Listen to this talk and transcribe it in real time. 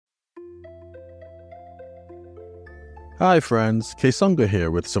Hi friends, Kesunga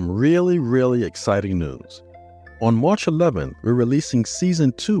here with some really exciting news. On March 11th, we're releasing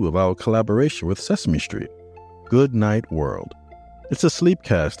Season 2 of our collaboration with Sesame Street, Good Night World. It's a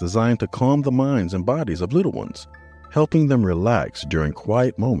sleepcast designed to calm the minds and bodies of little ones, helping them relax during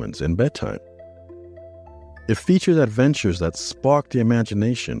quiet moments in bedtime. It features adventures that spark the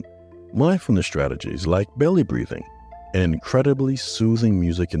imagination, mindfulness strategies like belly breathing, and incredibly soothing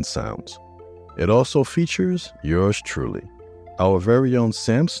music and sounds. It also features yours truly, our very own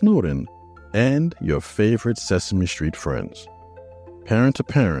Sam Snowden, and your favorite Sesame Street friends. Parent to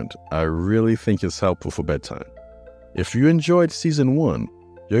parent, I really think it's helpful for bedtime. If you enjoyed Season 1,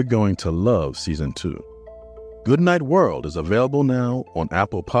 you're going to love Season 2. Good Night World is available now on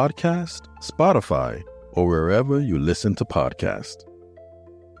Apple Podcasts, Spotify, or wherever you listen to podcasts.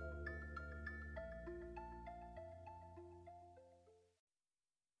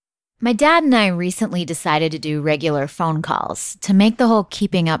 My dad and I recently decided to do regular phone calls to make the whole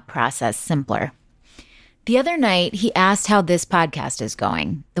keeping up process simpler. The other night, he asked how this podcast is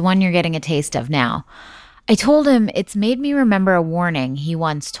going, the one you're getting a taste of now. I told him it's made me remember a warning he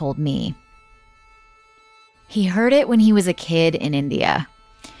once told me. He heard it when he was a kid in India.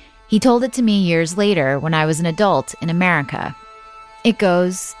 He told it to me years later when I was an adult in America. It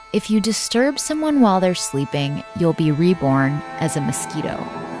goes, if you disturb someone while they're sleeping, you'll be reborn as a mosquito.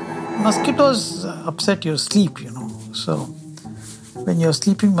 Mosquitoes upset your sleep, So when you're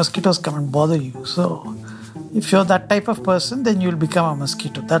sleeping, mosquitoes come and bother you. So if you're that type of person, then you'll become a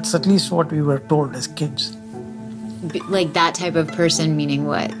mosquito. That's at least what we were told as kids. Like that type of person, meaning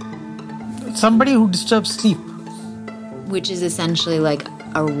what? Somebody who disturbs sleep. Which is essentially like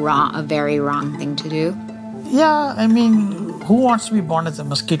a very wrong thing to do. Yeah, I mean, who wants to be born as a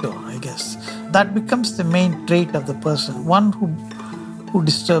mosquito, I guess? That becomes the main trait of the person. One who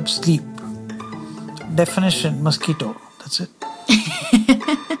disturbs sleep. Definition, mosquito. That's it.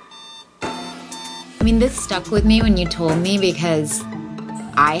 I mean, this stuck with me when you told me because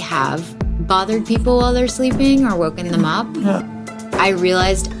I have bothered people while they're sleeping or woken them up. Yeah. I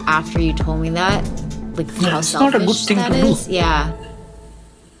realized after you told me that, how it's selfish not a good thing that to is. do.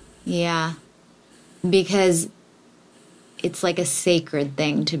 Yeah. Because it's like a sacred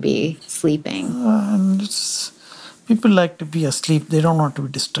thing to be sleeping. And people like to be asleep. They don't want to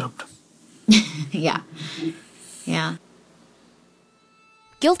be disturbed. Yeah.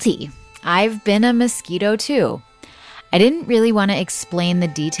 Guilty. I've been a mosquito too. I didn't really want to explain the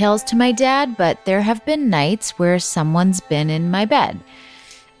details to my dad, but there have been nights where someone's been in my bed,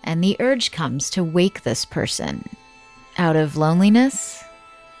 and the urge comes to wake this person out of loneliness,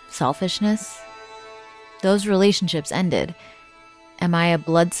 selfishness. Those relationships ended. Am I a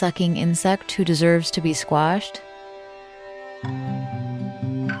blood-sucking insect who deserves to be squashed?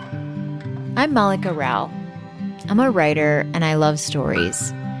 I'm Malika Rao. I'm a writer and I love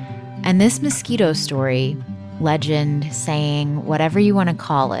stories. And this mosquito story, legend, saying, whatever you want to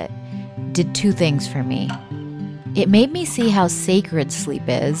call it, did two things for me. It made me see how sacred sleep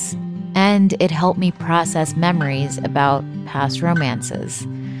is, and it helped me process memories about past romances.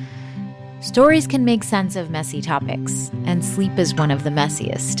 Stories can make sense of messy topics, and sleep is one of the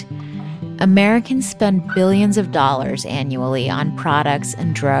messiest. Americans spend billions of dollars annually on products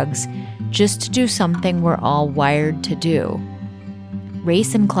and drugs just to do something we're all wired to do.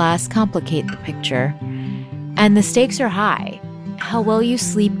 Race and class complicate the picture, and the stakes are high. How well you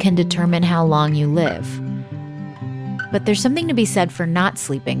sleep can determine how long you live. But there's something to be said for not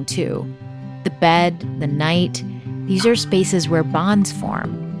sleeping, too. The bed, the night, these are spaces where bonds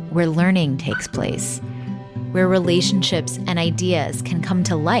form, where learning takes place, where relationships and ideas can come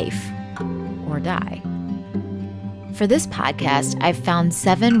to life or die. For this podcast, I've found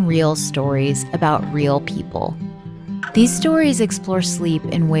 7 real stories about real people. These stories explore sleep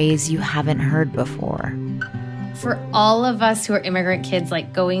in ways you haven't heard before. For all of us who are immigrant kids,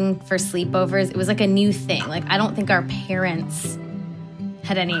 going for sleepovers, it was a new thing. I don't think our parents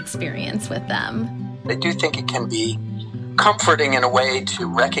had any experience with them. I do think it can be comforting in a way to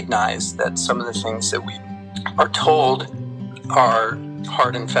recognize that some of the things that we are told are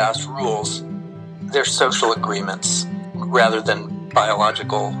hard and fast rules. They're social agreements rather than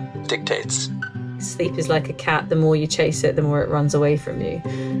biological dictates. Sleep is like a cat. The more you chase it, the more it runs away from you.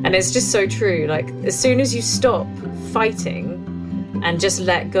 And it's just so true. As soon as you stop fighting and just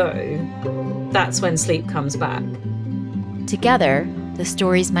let go, that's when sleep comes back. Together, the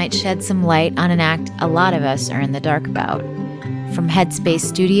stories might shed some light on an act a lot of us are in the dark about. From Headspace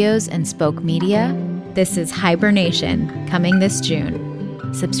Studios and Spoke Media, this is Hibernation, coming this June.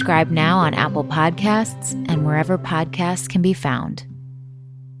 Subscribe now on Apple Podcasts and wherever podcasts can be found.